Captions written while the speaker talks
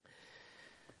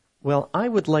Well, I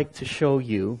would like to show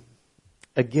you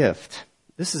a gift.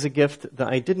 This is a gift that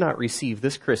I did not receive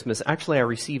this Christmas. Actually, I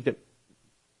received it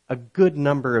a good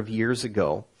number of years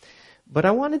ago. But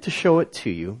I wanted to show it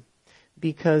to you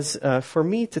because for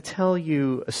me to tell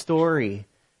you a story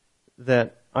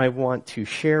that I want to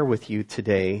share with you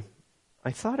today,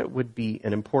 I thought it would be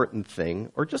an important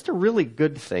thing, or just a really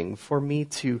good thing, for me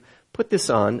to put this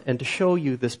on and to show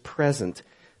you this present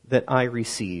that I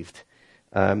received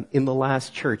in the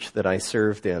last church that I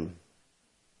served in.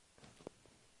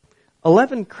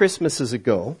 11 Christmases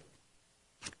ago,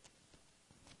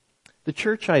 the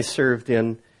church I served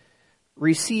in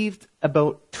received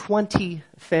about 20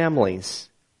 families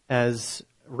as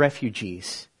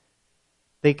refugees.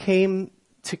 They came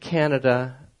to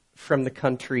Canada from the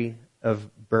country of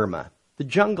Burma, the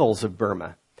jungles of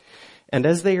Burma. And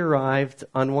as they arrived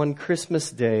on one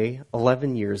Christmas day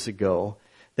 11 years ago,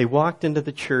 they walked into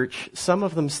the church, some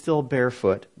of them still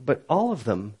barefoot, but all of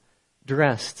them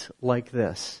dressed like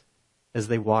this as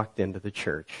they walked into the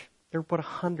church. There were about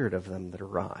 100 of them that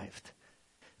arrived.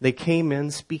 They came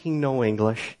in speaking no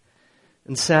English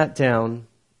and sat down,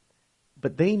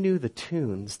 but they knew the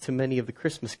tunes to many of the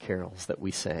Christmas carols that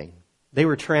we sang. They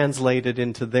were translated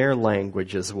into their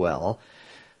language as well.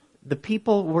 The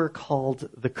people were called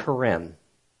the Karen,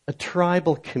 a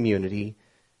tribal community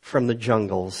from the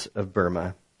jungles of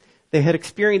Burma. They had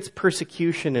experienced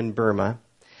persecution in Burma,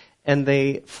 and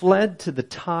they fled to the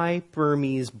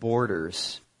Thai-Burmese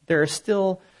borders. There are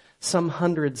still some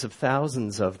hundreds of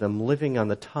thousands of them living on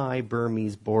the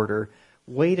Thai-Burmese border,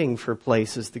 waiting for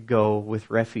places to go with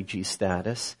refugee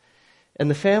status. And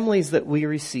the families that we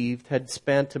received had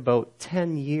spent about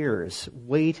 10 years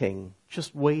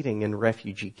just waiting in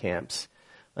refugee camps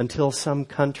until some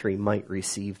country might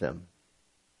receive them.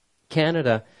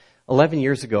 Canada, 11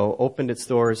 years ago, opened its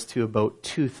doors to about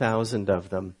 2,000 of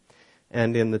them.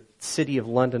 And in the city of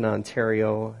London,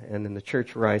 Ontario, and in the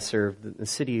church where I served,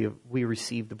 we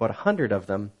received about 100 of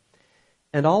them,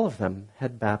 and all of them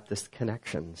had Baptist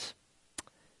connections.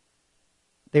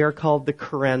 They are called the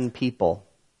Karen people.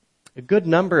 A good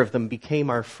number of them became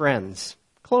our friends,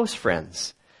 close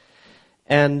friends.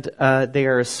 And they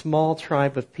are a small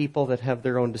tribe of people that have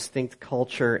their own distinct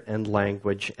culture and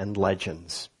language and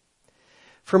legends.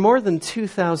 For more than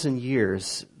 2,000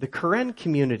 years, the Karen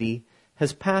community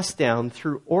has passed down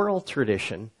through oral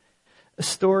tradition a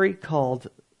story called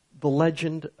The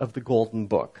Legend of the Golden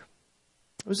Book.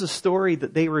 It was a story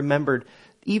that they remembered.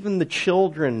 Even the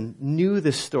children knew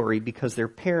this story because their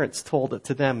parents told it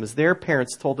to them. As their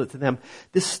parents told it to them,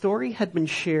 this story had been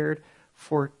shared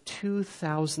for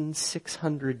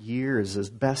 2,600 years, as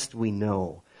best we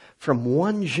know. From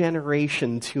one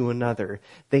generation to another,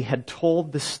 they had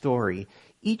told the story,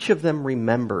 each of them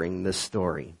remembering this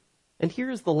story. And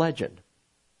here's the legend.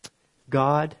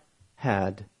 God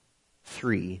had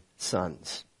 3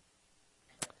 sons.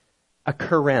 A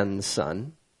Karen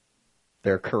son,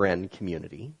 their Karen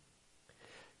community.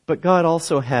 But God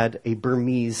also had a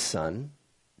Burmese son.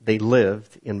 They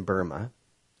lived in Burma.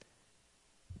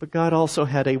 But God also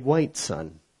had a white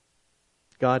son.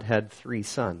 God had 3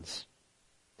 sons.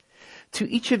 To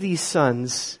each of these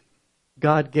sons,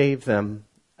 God gave them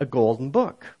a golden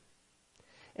book.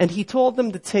 And He told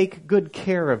them to take good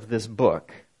care of this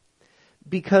book,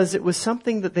 because it was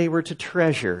something that they were to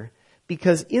treasure,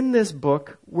 because in this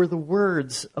book were the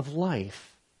words of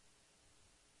life.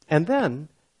 And then,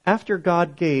 after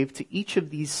God gave to each of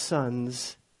these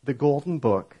sons the golden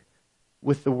book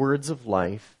with the words of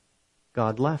life,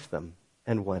 God left them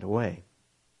and went away.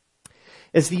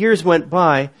 As the years went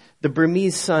by, the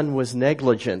Burmese son was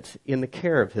negligent in the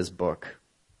care of his book,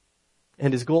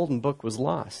 and his golden book was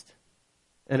lost,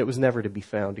 and it was never to be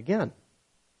found again.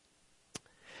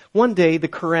 One day, the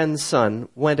Karen son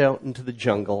went out into the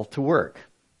jungle to work.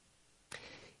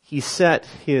 He set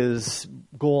his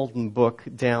golden book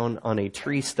down on a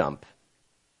tree stump,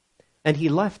 and he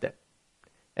left it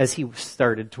as he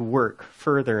started to work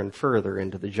further and further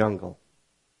into the jungle.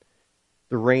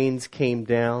 The rains came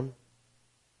down,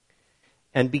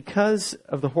 and because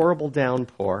of the horrible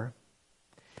downpour,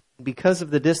 because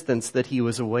of the distance that he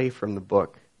was away from the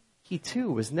book, he too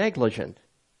was negligent,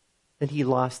 and he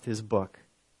lost his book.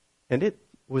 And it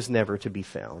was never to be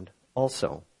found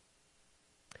also.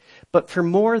 But for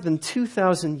more than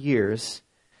 2,000 years,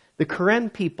 the Karen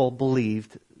people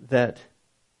believed that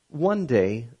one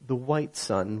day the white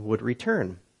son would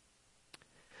return.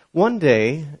 One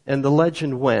day, and the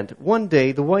legend went, one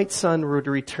day the white son would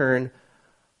return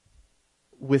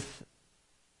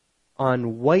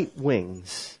on white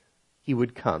wings. He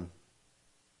would come.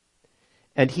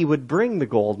 And he would bring the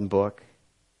golden book,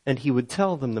 and he would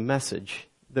tell them the message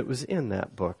that was in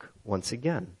that book once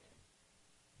again.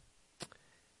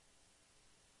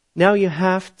 Now you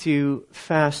have to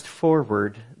fast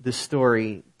forward the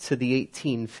story to the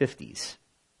 1850s,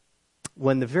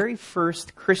 when the very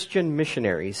first Christian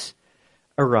missionaries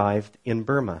arrived in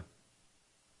Burma.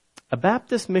 A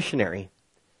Baptist missionary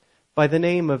by the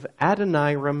name of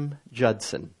Adoniram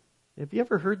Judson. Have you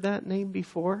ever heard that name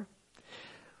before?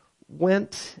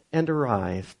 Went and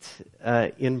arrived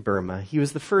in Burma. He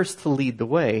was the first to lead the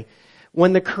way.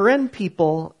 When the Karen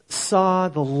people saw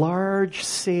the large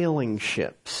sailing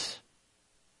ships,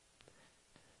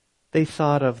 they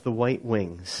thought of the white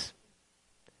wings.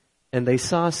 And they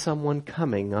saw someone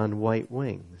coming on white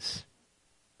wings.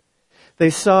 They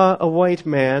saw a white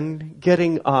man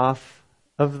getting off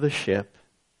of the ship.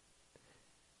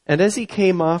 And as he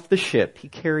came off the ship, he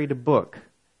carried a book.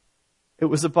 It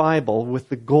was a Bible with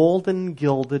the golden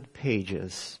gilded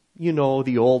pages. You know,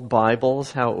 the old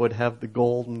Bibles, how it would have the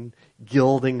golden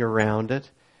gilding around it.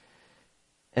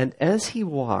 And as he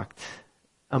walked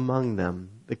among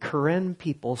them, the Karen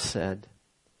people said,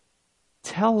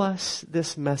 "Tell us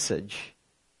this message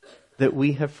that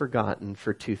we have forgotten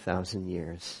for 2,000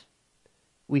 years.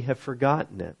 We have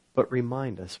forgotten it, but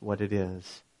remind us what it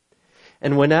is."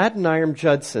 And when Adoniram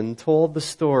Judson told the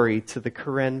story to the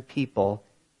Karen people,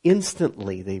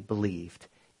 instantly they believed.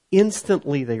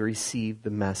 Instantly they received the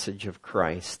message of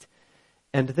Christ.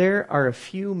 And there are a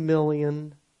few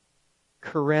million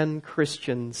Karen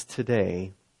Christians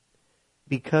today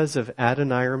because of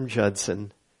Adoniram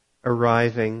Judson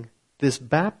arriving, this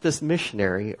Baptist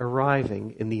missionary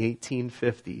arriving in the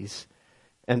 1850s.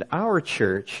 And our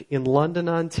church in London,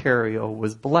 Ontario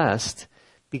was blessed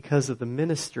because of the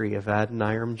ministry of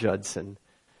Adoniram Judson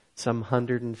some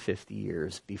 150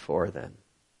 years before then.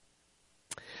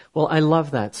 Well, I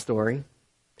love that story.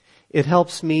 It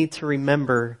helps me to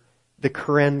remember the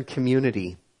Karen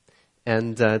community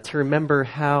and to remember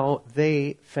how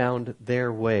they found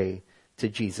their way to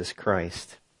Jesus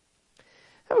Christ. I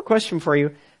have a question for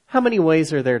you. How many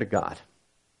ways are there to God?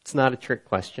 It's not a trick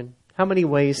question. How many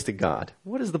ways to God?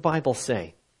 What does the Bible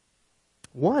say?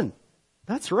 One.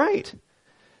 That's right.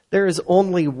 There is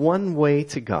only one way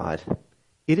to God.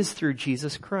 It is through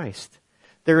Jesus Christ.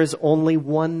 There is only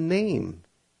one name.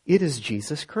 It is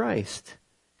Jesus Christ.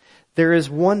 There is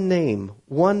one name,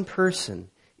 one person.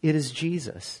 It is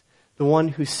Jesus, the one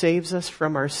who saves us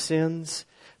from our sins,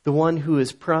 the one who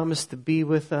has promised to be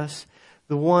with us,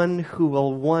 the one who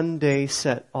will one day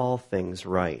set all things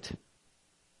right.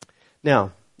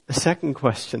 Now, the second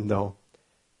question though,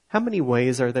 how many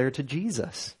ways are there to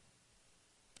Jesus?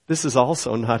 This is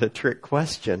also not a trick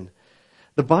question.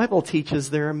 The Bible teaches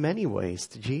there are many ways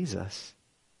to Jesus.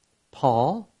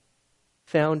 Paul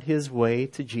found his way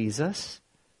to Jesus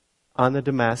on the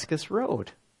Damascus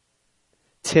Road.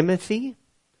 Timothy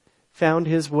found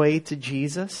his way to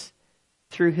Jesus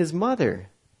through his mother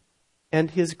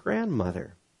and his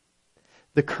grandmother.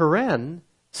 The Karen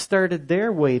started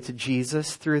their way to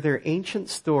Jesus through their ancient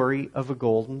story of a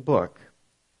golden book.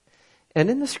 And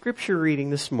in the scripture reading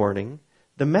this morning,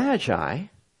 the Magi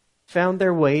found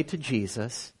their way to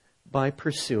Jesus by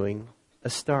pursuing a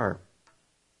star.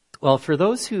 Well, for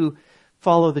those who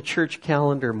follow the church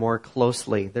calendar more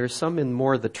closely, there's some in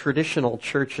more the traditional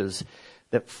churches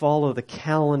that follow the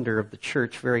calendar of the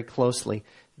church very closely.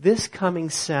 This coming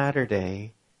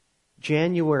Saturday,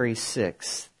 January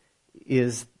 6th,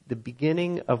 is the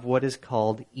beginning of what is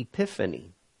called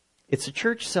Epiphany. It's a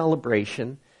church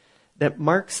celebration that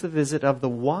marks the visit of the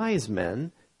wise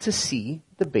men to see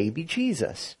the baby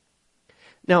Jesus.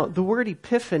 Now, the word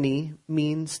epiphany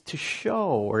means to show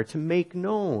or to make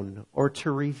known or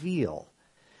to reveal.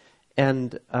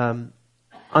 And on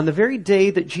the very day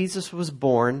that Jesus was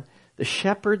born, the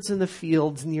shepherds in the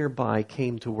fields nearby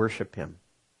came to worship him.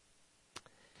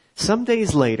 Some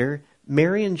days later,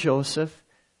 Mary and Joseph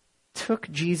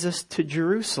took Jesus to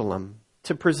Jerusalem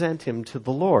to present him to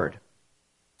the Lord.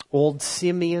 Old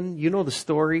Simeon, you know the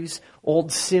stories,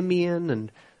 old Simeon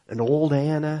and old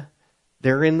Anna,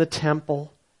 they're in the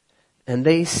temple and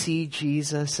they see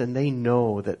Jesus and they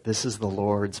know that this is the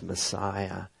Lord's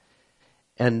Messiah.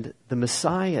 And the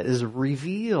Messiah is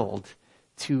revealed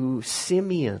to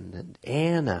Simeon and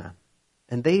Anna,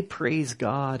 and they praise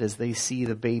God as they see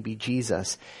the baby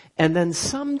Jesus. And then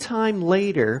sometime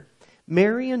later,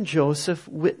 Mary and Joseph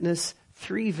witness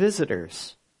 3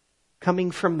 visitors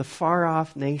coming from the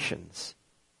far-off nations,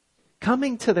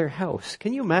 coming to their house.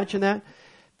 Can you imagine that?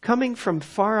 Coming from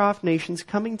far-off nations,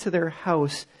 coming to their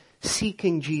house,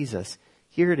 seeking Jesus.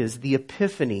 Here it is, the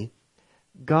Epiphany.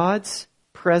 God's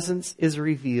presence is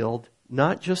revealed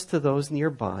not just to those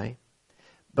nearby,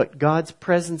 but God's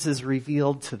presence is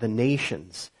revealed to the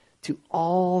nations, to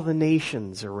all the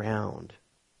nations around.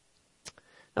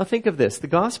 Now think of this. The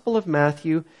Gospel of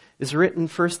Matthew is written,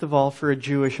 first of all, for a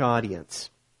Jewish audience.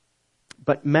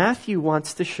 But Matthew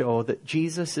wants to show that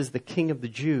Jesus is the King of the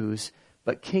Jews,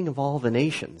 but King of all the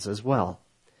nations as well.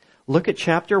 Look at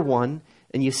chapter 1,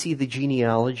 and you see the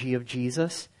genealogy of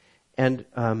Jesus. And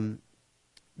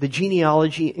the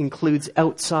genealogy includes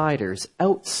outsiders,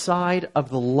 outside of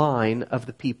the line of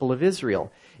the people of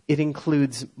Israel. It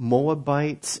includes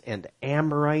Moabites and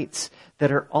Amorites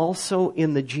that are also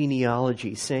in the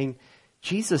genealogy, saying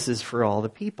Jesus is for all the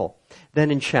people.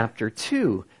 Then in chapter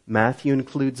 2, Matthew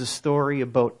includes a story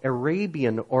about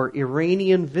Arabian or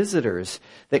Iranian visitors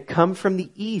that come from the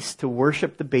east to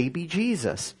worship the baby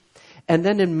Jesus. And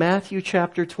then in Matthew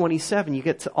chapter 27, you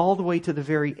get to all the way to the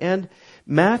very end,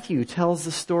 Matthew tells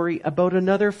the story about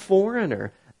another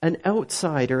foreigner, an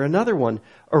outsider, another one,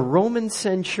 a Roman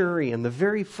centurion, the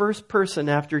very first person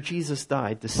after Jesus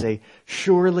died to say,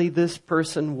 surely this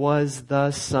person was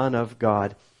the Son of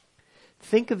God.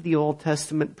 Think of the Old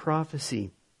Testament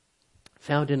prophecy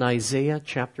found in Isaiah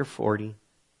chapter 40,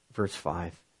 verse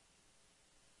 5.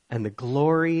 And the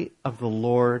glory of the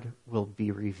Lord will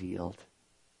be revealed,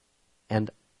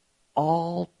 and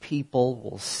all people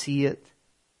will see it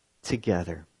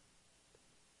together.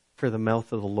 For the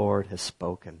mouth of the Lord has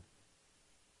spoken.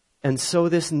 And so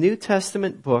this New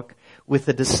Testament book, with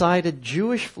a decided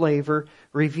Jewish flavor,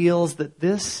 reveals that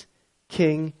this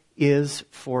king is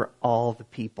for all the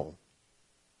people.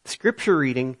 Scripture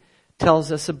reading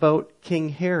tells us about King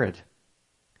Herod.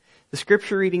 The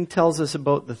scripture reading tells us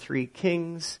about the three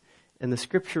kings, and the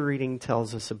scripture reading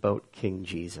tells us about King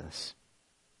Jesus.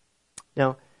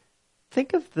 Now,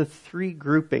 think of the three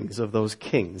groupings of those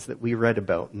kings that we read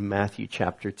about in Matthew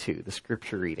chapter 2, the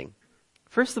scripture reading.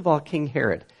 First of all, King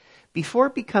Herod. Before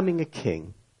becoming a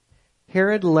king,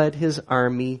 Herod led his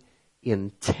army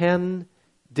in 10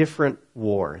 different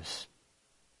wars.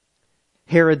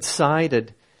 Herod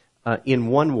sided in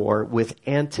one war with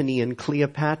Antony and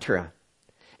Cleopatra.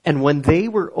 And when they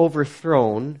were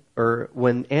overthrown, or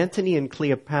when Antony and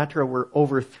Cleopatra were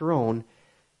overthrown,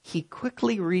 he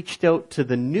quickly reached out to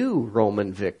the new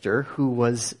Roman victor, who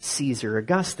was Caesar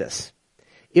Augustus.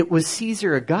 It was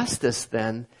Caesar Augustus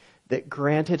then that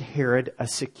granted Herod a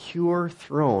secure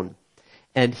throne,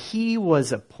 and he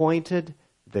was appointed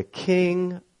the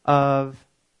king of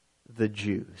the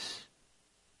Jews.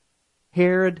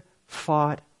 Herod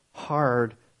fought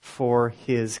hard for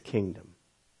his kingdom.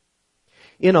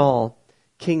 In all,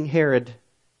 King Herod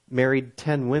married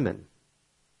 10 women.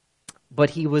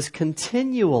 But he was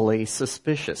continually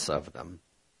suspicious of them.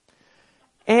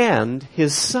 And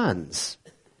his sons.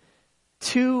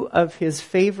 2 of his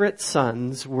favorite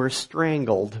sons were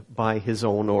strangled by his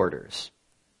own orders.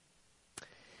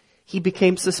 He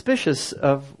became suspicious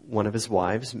of one of his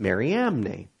wives,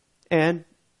 Mariamne, and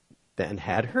then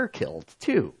had her killed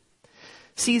too.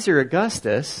 Caesar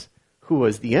Augustus, who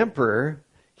was the emperor,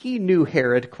 he knew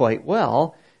Herod quite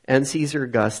well. And Caesar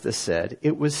Augustus said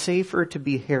it was safer to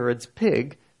be Herod's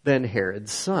pig than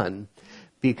Herod's son,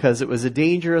 because it was a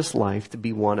dangerous life to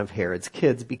be one of Herod's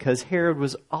kids, because Herod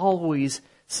was always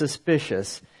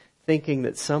suspicious, thinking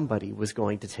that somebody was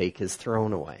going to take his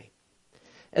throne away.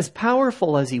 As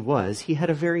powerful as he was, he had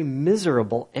a very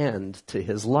miserable end to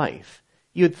his life.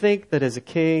 You'd think that as a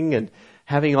king and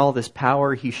having all this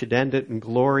power, he should end it in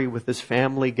glory with his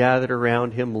family gathered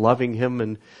around him, loving him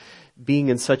and being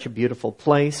in such a beautiful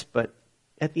place. But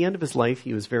at the end of his life,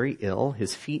 he was very ill.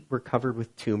 His feet were covered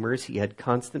with tumors. He had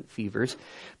constant fevers.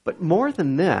 But more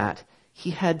than that,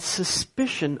 he had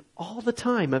suspicion all the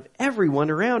time of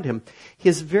everyone around him.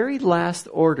 His very last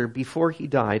order before he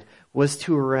died was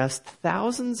to arrest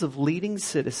thousands of leading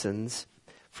citizens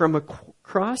from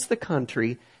across the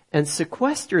country and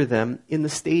sequester them in the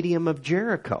stadium of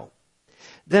Jericho.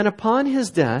 Then upon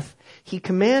his death, he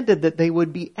commanded that they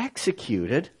would be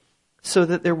executed so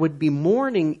that there would be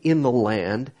mourning in the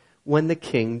land when the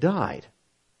king died.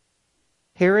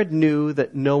 Herod knew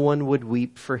that no one would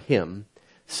weep for him,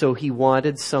 so he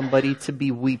wanted somebody to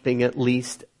be weeping at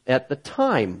least at the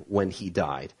time when he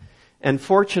died. And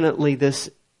fortunately, this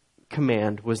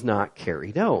command was not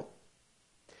carried out.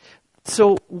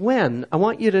 So I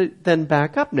want you to then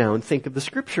back up now and think of the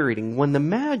scripture reading. When the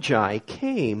Magi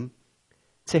came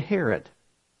to Herod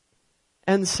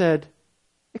and said,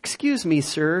 "Excuse me,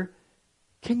 sir,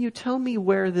 can you tell me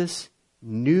where this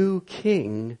new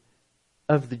king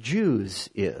of the Jews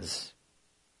is?"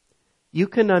 You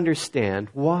can understand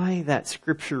why that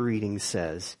scripture reading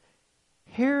says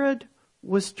Herod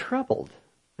was troubled.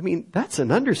 I mean, that's an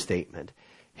understatement.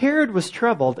 Herod was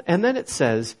troubled, and then it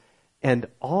says, and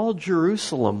all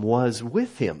Jerusalem was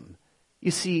with him.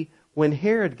 You see, when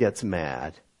Herod gets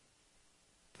mad,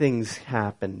 things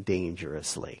happen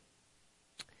dangerously.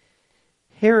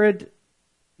 Herod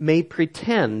may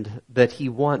pretend that he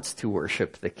wants to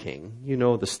worship the king. You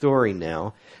know the story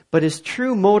now. But his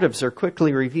true motives are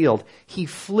quickly revealed. He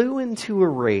flew into a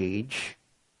rage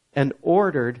and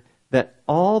ordered that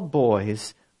all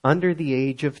boys under the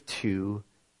age of 2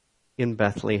 in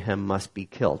Bethlehem must be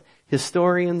killed.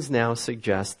 Historians now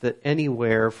suggest that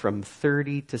anywhere from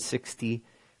 30 to 60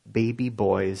 baby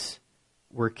boys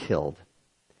were killed.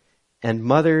 And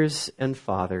mothers and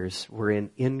fathers were in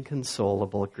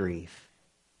inconsolable grief.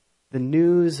 The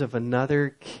news of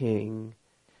another king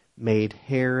made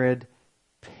Herod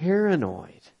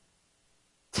paranoid,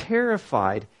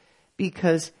 terrified,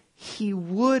 because he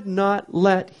would not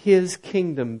let his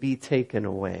kingdom be taken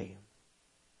away.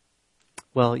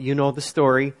 Well, you know the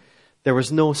story. There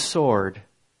was no sword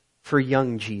for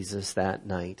young Jesus that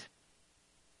night.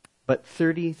 But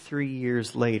 33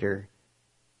 years later,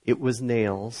 it was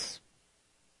nails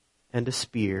and a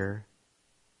spear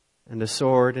and a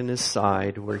sword in his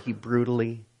side where he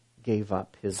brutally gave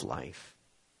up his life.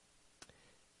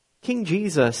 King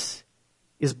Jesus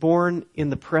is born in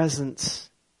the presence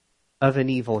of an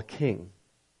evil king.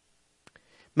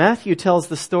 Matthew tells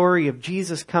the story of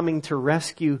Jesus coming to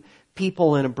rescue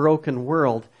people in a broken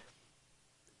world,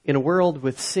 in a world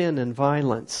with sin and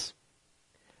violence.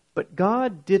 But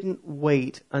God didn't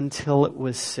wait until it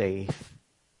was safe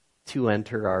to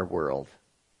enter our world.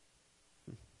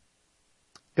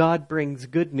 God brings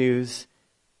good news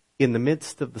in the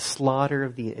midst of the slaughter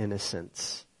of the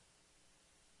innocents.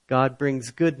 God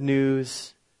brings good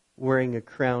news wearing a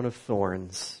crown of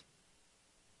thorns.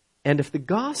 And if the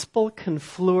gospel can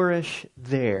flourish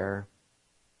there,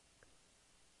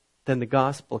 then the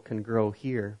gospel can grow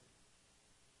here.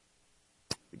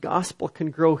 The gospel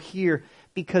can grow here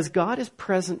because God is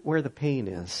present where the pain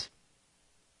is.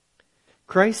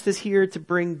 Christ is here to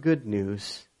bring good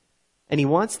news. And He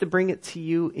wants to bring it to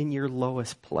you in your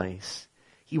lowest place.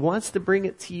 He wants to bring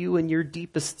it to you in your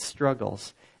deepest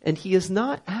struggles. And He is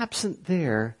not absent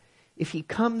there if He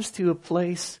comes to a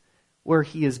place where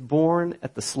He is born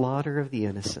at the slaughter of the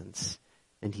innocents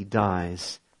and He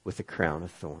dies with a crown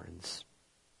of thorns.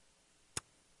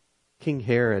 King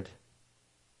Herod,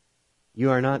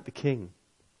 you are not the king.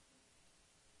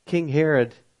 King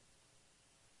Herod,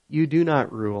 you do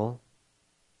not rule.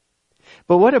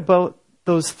 But what about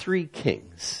those 3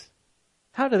 kings?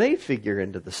 How do they figure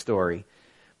into the story?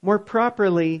 More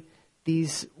properly,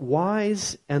 these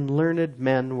wise and learned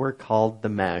men were called the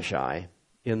Magi.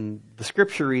 In the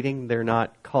scripture reading, they're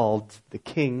not called the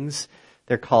kings,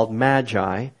 they're called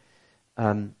Magi.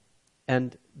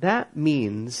 And that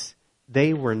means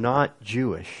they were not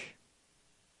Jewish.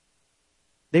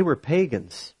 They were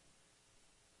pagans.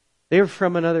 They were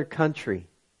from another country.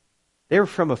 They were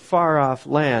from a far-off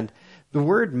land. The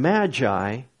word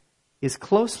Magi is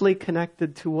closely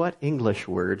connected to what English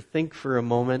word? Think for a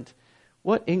moment.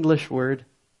 What English word?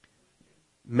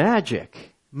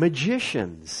 Magic.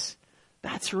 Magicians.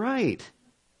 That's right.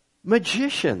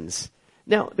 Magicians.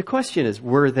 Now, the question is,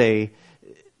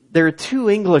 there are 2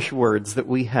 English words that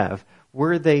we have.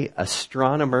 Were they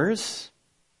astronomers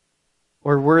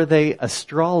or were they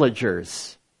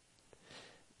astrologers?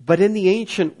 But in the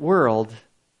ancient world,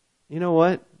 you know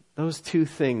what? Those 2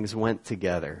 things went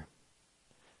together.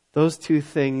 Those 2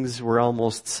 things were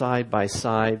almost side by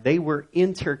side. They were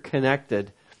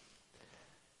interconnected.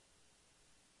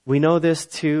 We know this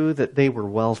too, that they were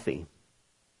wealthy.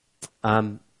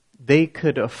 They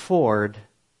could afford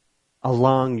a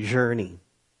long journey.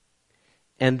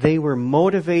 And they were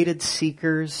motivated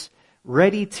seekers,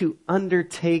 ready to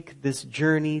undertake this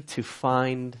journey to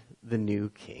find the new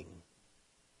king.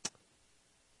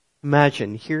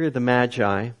 Imagine, here are the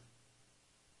Magi.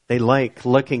 They like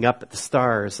looking up at the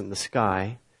stars in the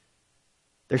sky.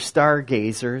 They're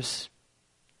stargazers.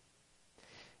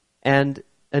 And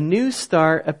a new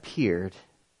star appeared.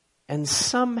 And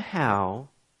somehow,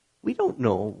 we don't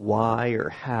know why or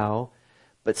how,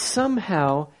 but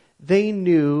somehow they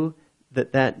knew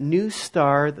that that new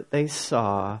star that they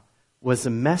saw was a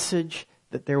message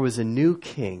that there was a new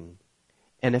king.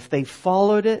 And if they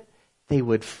followed it, they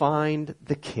would find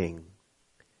the king.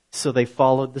 So they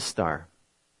followed the star.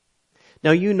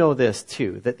 Now you know this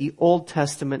too, that the Old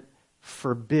Testament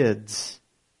forbids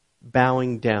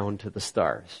bowing down to the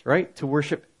stars, right? To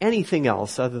worship anything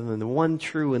else other than the one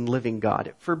true and living God.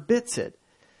 It forbids it.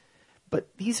 But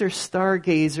these are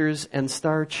stargazers and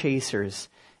star chasers.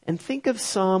 And think of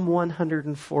Psalm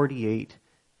 148,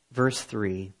 verse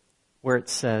 3, where it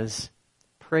says,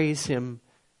 "Praise Him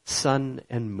sun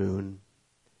and moon.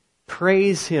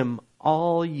 Praise him,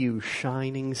 all you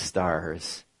shining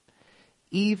stars.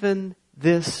 Even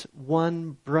this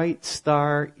one bright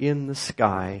star in the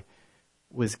sky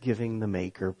was giving the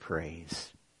Maker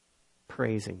praise,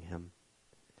 praising him.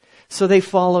 So they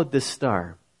followed this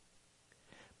star.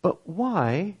 But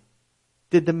why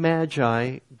did the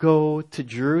Magi go to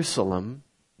Jerusalem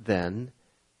then?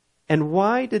 And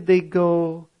why did they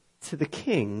go to the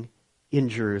king in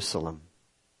Jerusalem?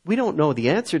 We don't know the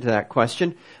answer to that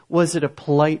question. Was it a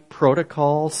polite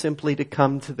protocol simply to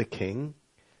come to the king?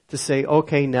 To say,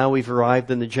 okay, now we've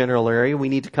arrived in the general area, we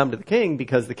need to come to the king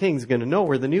because the king's going to know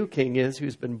where the new king is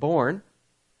who's been born?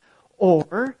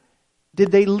 Or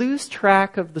did they lose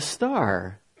track of the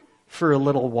star for a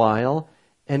little while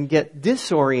and get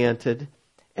disoriented,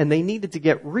 and they needed to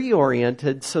get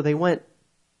reoriented, so they went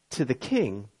to the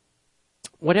king?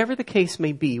 Whatever the case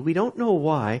may be, we don't know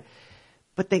why,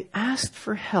 but they asked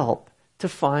for help to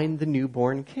find the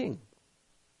newborn king.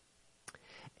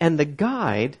 And the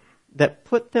guide that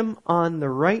put them on the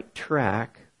right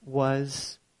track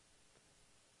was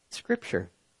Scripture.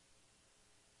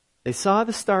 They saw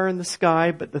the star in the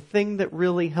sky, but the thing that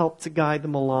really helped to guide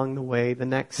them along the way, the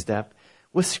next step,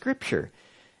 was Scripture.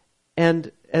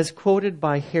 And as quoted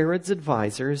by Herod's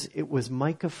advisors, it was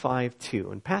Micah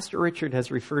 5:2. And Pastor Richard has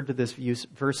referred to this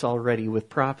verse already with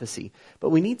prophecy. But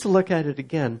we need to look at it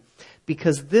again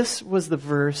because this was the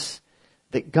verse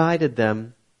that guided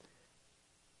them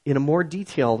in a more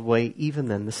detailed way even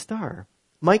than the star.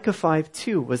 Micah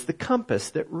 5:2 was the compass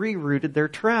that rerouted their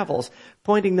travels,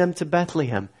 pointing them to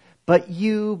Bethlehem. But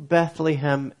you,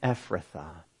 Bethlehem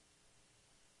Ephrathah,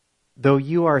 though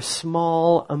you are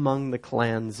small among the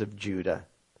clans of Judah,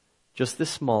 just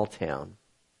this small town,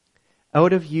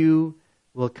 out of you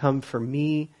will come for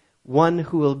me one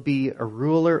who will be a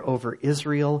ruler over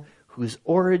Israel, whose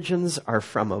origins are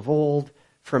from of old,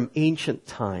 from ancient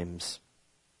times.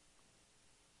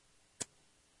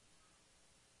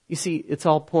 You see, it's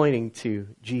all pointing to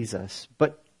Jesus.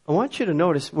 But I want you to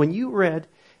notice, when you read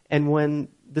and when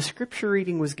the scripture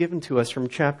reading was given to us from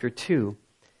chapter 2,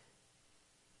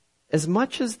 as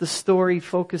much as the story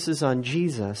focuses on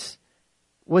Jesus,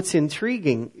 what's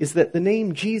intriguing is that the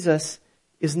name Jesus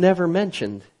is never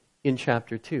mentioned in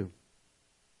chapter 2.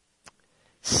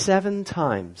 7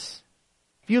 times.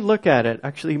 If you look at it,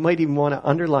 actually you might even want to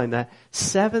underline that.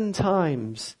 7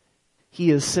 times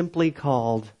he is simply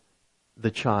called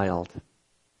the child.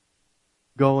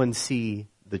 Go and see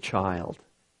the child.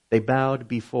 They bowed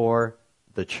before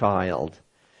the child.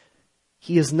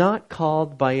 He is not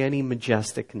called by any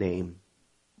majestic name,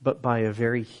 but by a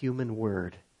very human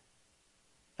word.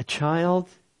 A child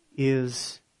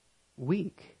is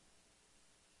weak.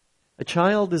 A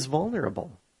child is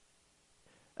vulnerable.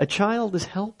 A child is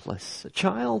helpless. A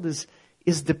child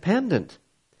is dependent.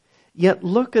 Yet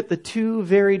look at the 2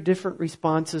 very different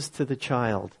responses to the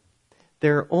child.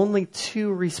 There are only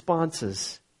 2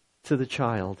 responses to the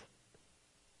child.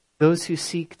 Those who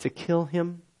seek to kill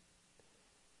him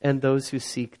and those who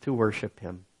seek to worship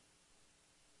him.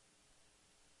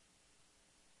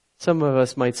 Some of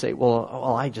us might say,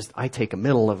 well, I take a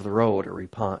middle of the road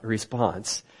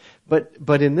response.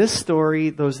 But in this story,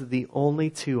 those are the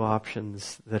only 2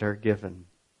 options that are given.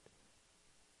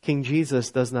 King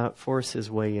Jesus does not force his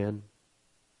way in.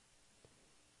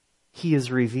 He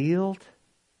is revealed,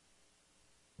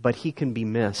 but he can be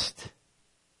missed.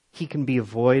 He can be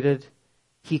avoided.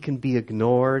 He can be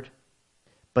ignored.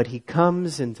 But he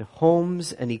comes into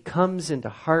homes and he comes into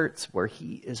hearts where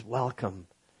he is welcome.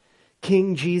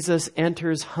 King Jesus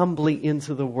enters humbly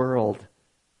into the world.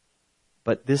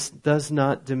 But this does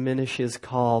not diminish his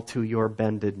call to your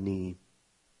bended knee.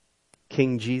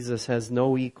 King Jesus has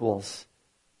no equals.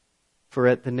 For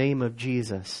at the name of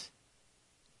Jesus,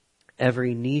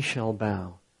 every knee shall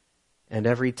bow and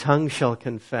every tongue shall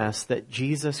confess that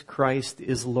Jesus Christ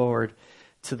is Lord,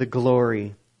 to the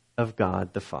glory of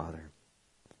God the Father.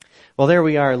 Well, there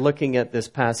we are looking at this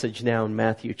passage now in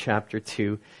Matthew chapter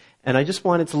 2. And I just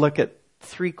wanted to look at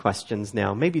 3 questions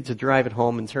now, maybe to drive it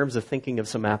home in terms of thinking of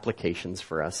some applications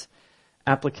for us.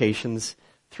 Applications,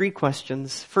 3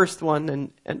 questions. First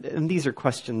one, and these are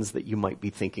questions that you might be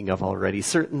thinking of already.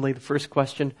 Certainly the first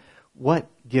question, what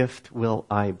gift will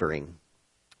I bring?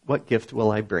 What gift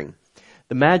will I bring?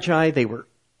 The Magi, they were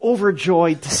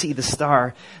overjoyed to see the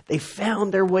star. They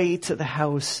found their way to the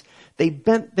house. They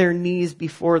bent their knees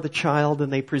before the child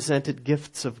and they presented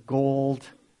gifts of gold,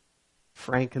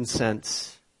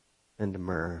 frankincense, and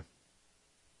myrrh.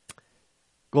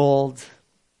 Gold,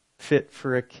 fit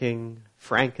for a king.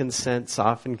 Frankincense,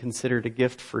 often considered a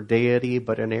gift for deity,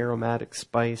 but an aromatic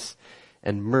spice.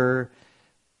 And myrrh,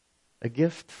 a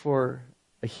gift for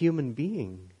a human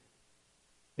being,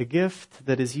 a gift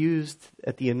that is used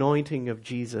at the anointing of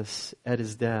Jesus at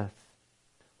his death.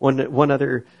 One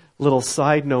other little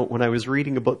side note, when I was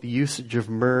reading about the usage of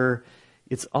myrrh,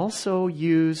 it's also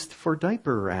used for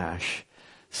diaper rash.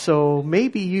 So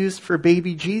maybe used for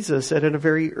baby Jesus at a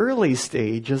very early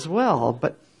stage as well,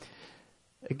 but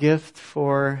a gift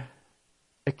for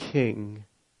a king,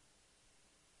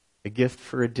 a gift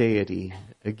for a deity,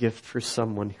 a gift for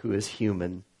someone who is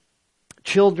human.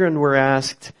 Children were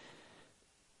asked,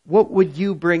 what would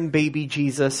you bring baby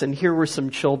Jesus? And here were some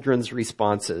children's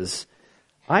responses.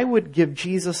 I would give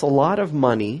Jesus a lot of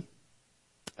money,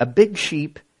 a big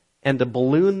sheep, and a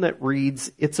balloon that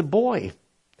reads, "It's a boy,"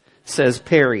 says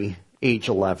Perry, age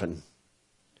 11.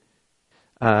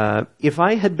 If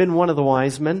I had been one of the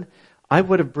wise men, I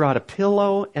would have brought a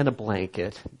pillow and a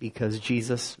blanket because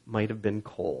Jesus might have been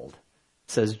cold,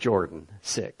 says Jordan,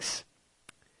 6.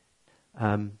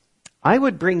 I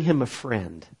would bring him a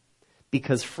friend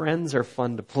because friends are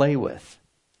fun to play with,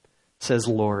 says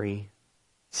Lori,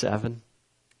 7.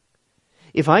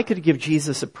 If I could give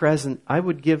Jesus a present, I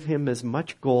would give him as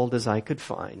much gold as I could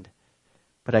find,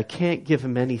 but I can't give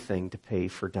him anything to pay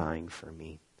for dying for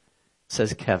me,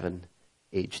 says Kevin,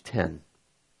 age 10.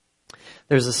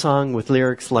 There's a song with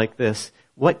lyrics like this: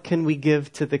 what can we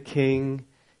give to the king?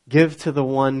 Give to the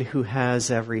one who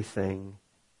has everything.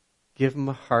 Give him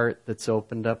a heart that's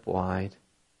opened up wide,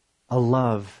 a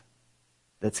love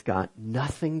that's got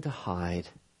nothing to hide,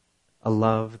 a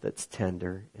love that's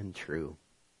tender and true.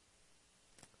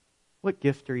 What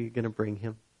gift are you going to bring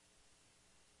him?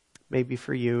 Maybe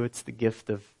for you it's the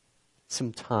gift of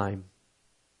some time.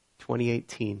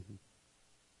 2018,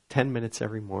 10 minutes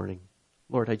every morning.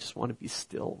 Lord, I just want to be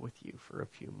still with you for a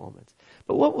few moments.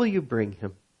 But what will you bring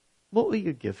him? What will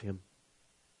you give him?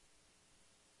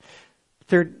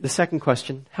 The second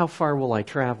question, how far will I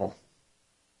travel?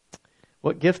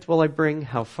 What gift will I bring?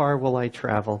 How far will I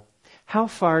travel? How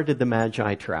far did the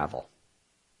Magi travel?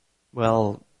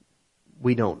 Well,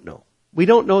 we don't know. We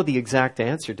don't know the exact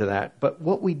answer to that, but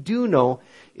what we do know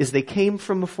is they came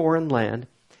from a foreign land,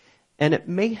 and it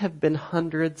may have been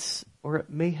hundreds or it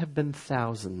may have been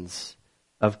thousands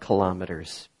of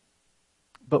kilometers.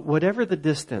 But whatever the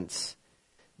distance,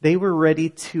 they were ready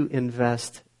to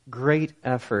invest great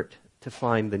effort to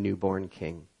find the newborn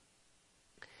king.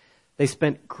 They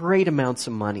spent great amounts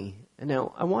of money. And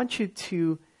now I want you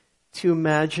to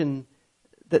imagine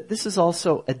that this is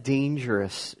also a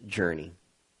dangerous journey.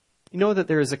 You know that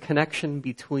there is a connection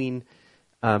between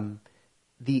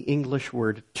the English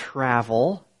word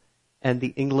travel and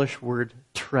the English word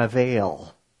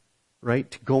travail, right?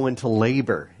 To go into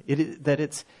labor.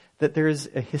 That there is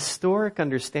a historic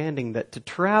understanding that to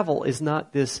travel is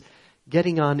not this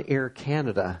getting on Air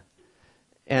Canada,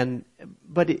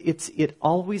 but it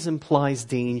always implies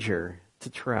danger to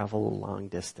travel a long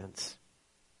distance.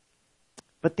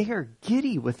 But they are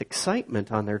giddy with excitement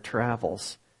on their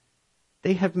travels.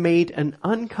 They have made an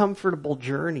uncomfortable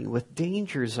journey with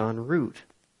dangers en route.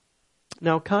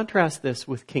 Now contrast this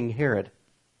with King Herod.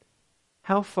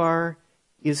 How far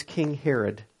is King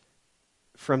Herod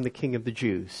from the King of the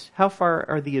Jews? How far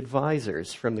are the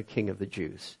advisors from the King of the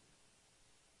Jews?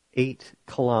 8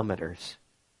 kilometers.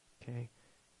 Okay.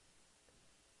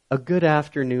 A good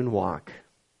afternoon walk.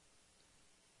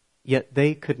 Yet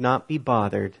they could not be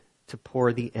bothered to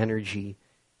pour the energy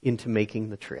into making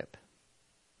the trip.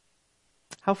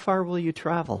 How far will you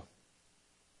travel?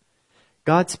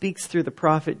 God speaks through the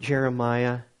prophet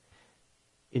Jeremiah.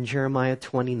 In Jeremiah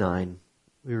 29,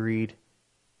 we read,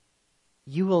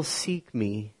 "You will seek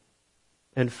me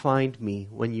and find me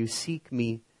when you seek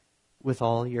me with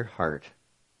all your heart."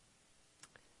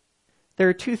 There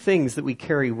are two things that we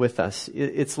carry with us.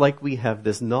 It's like we have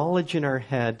this knowledge in our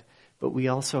head, but we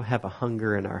also have a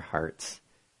hunger in our hearts.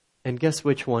 And guess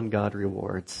which one God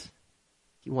rewards?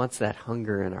 He wants that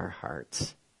hunger in our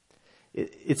hearts.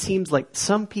 It seems like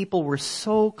some people were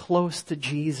so close to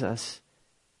Jesus,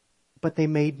 but they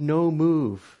made no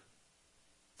move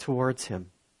towards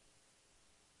him.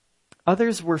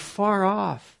 Others were far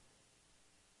off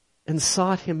and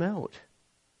sought him out.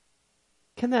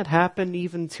 Can that happen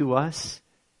even to us?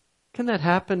 Can that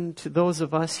happen to those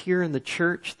of us here in the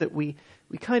church that we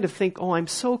kind of think, oh, I'm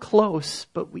so close,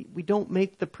 but we don't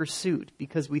make the pursuit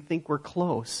because we think we're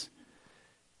close.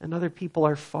 And other people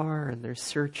are far and they're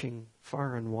searching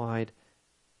far and wide.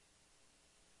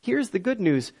 Here's the good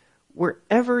news.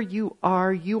 Wherever you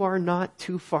are not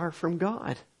too far from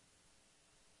God.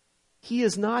 He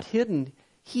is not hidden.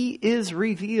 He is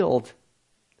revealed.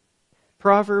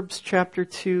 Proverbs chapter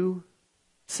 2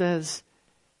 says,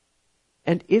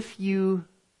 "And if you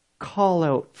call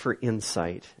out for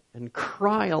insight and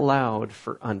cry aloud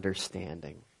for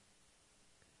understanding.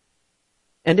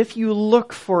 And if you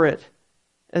look for it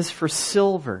as for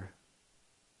silver,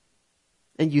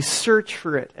 and you search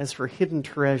for it as for hidden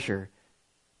treasure,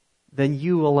 then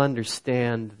you will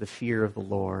understand the fear of the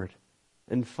Lord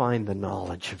and find the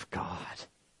knowledge of God.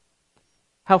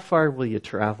 How far will you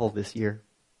travel this year?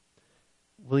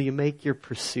 Will you make your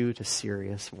pursuit a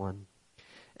serious one?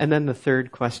 And then the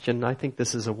third question, I think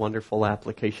this is a wonderful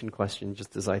application question,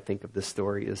 just as I think of this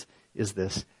story, is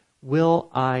this: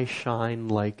 will I shine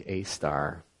like a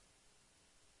star?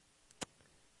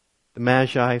 The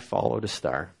Magi followed a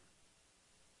star.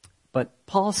 But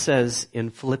Paul says in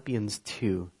Philippians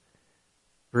 2,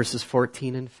 verses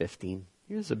 14 and 15,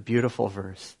 here's a beautiful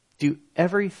verse. Do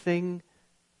everything.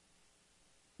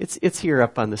 It's here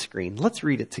up on the screen. Let's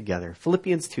read it together.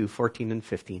 Philippians 2, 14 and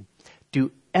 15.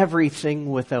 Do everything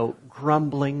without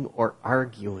grumbling or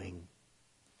arguing,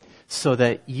 so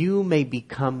that you may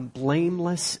become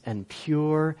blameless and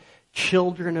pure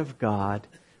children of God,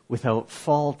 without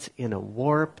fault in a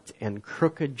warped and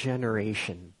crooked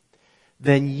generation.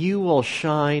 Then you will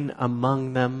shine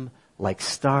among them like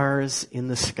stars in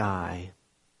the sky.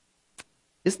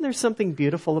 Isn't there something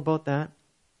beautiful about that?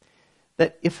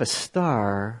 That if a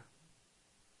star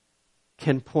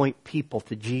can point people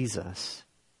to Jesus,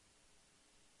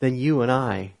 then you and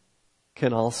I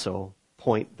can also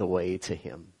point the way to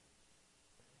Him.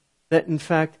 That in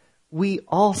fact, we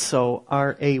also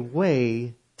are a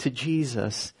way to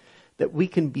Jesus, that we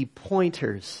can be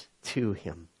pointers to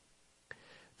Him.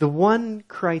 The one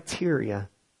criteria,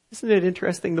 isn't it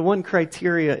interesting? The one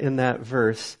criteria in that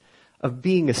verse of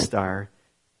being a star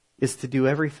is to do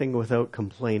everything without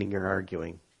complaining or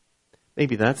arguing.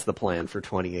 Maybe that's the plan for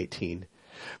 2018.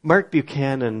 Mark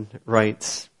Buchanan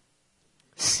writes,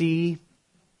 "See,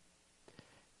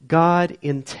 God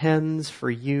intends for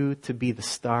you to be the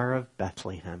star of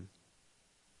Bethlehem.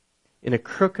 In a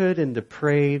crooked and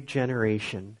depraved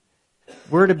generation,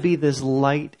 we're to be this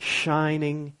light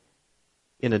shining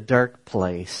in a dark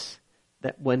place,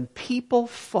 that when people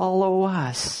follow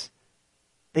us,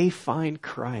 they find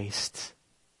Christ.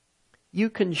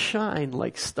 You can shine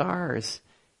like stars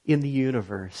in the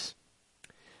universe."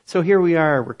 So here we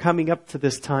are. We're coming up to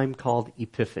this time called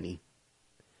Epiphany.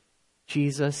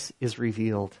 Jesus is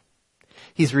revealed.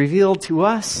 He's revealed to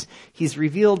us. He's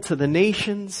revealed to the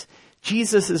nations.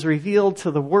 Jesus is revealed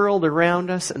to the world around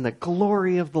us, and the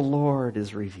glory of the Lord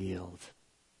is revealed.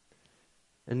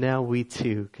 And now we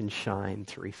too can shine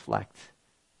to reflect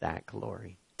that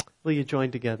glory. Will you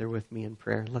join together with me in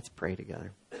prayer? Let's pray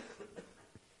together.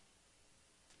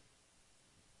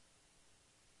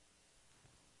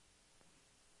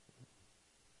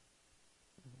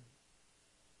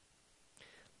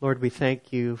 Lord, we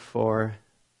thank you for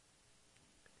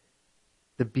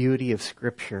the beauty of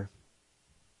Scripture.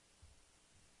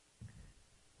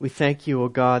 We thank you, O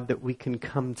God, that we can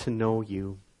come to know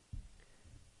you,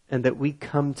 and that we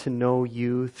come to know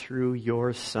you through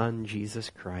your Son, Jesus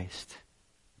Christ.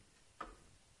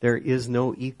 There is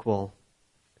no equal.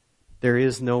 There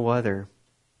is no other.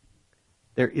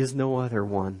 There is no other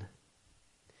one.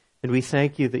 And we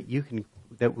thank you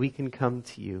that we can come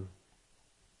to you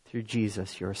through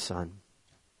Jesus, your Son.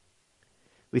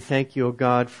 We thank you, O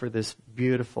God, for this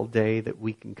beautiful day that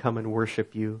we can come and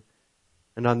worship you.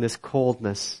 And on this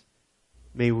coldness,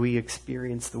 may we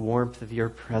experience the warmth of your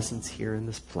presence here in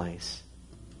this place.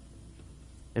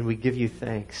 And we give you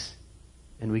thanks,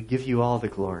 and we give you all the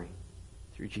glory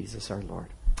through Jesus our Lord.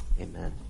 Amen.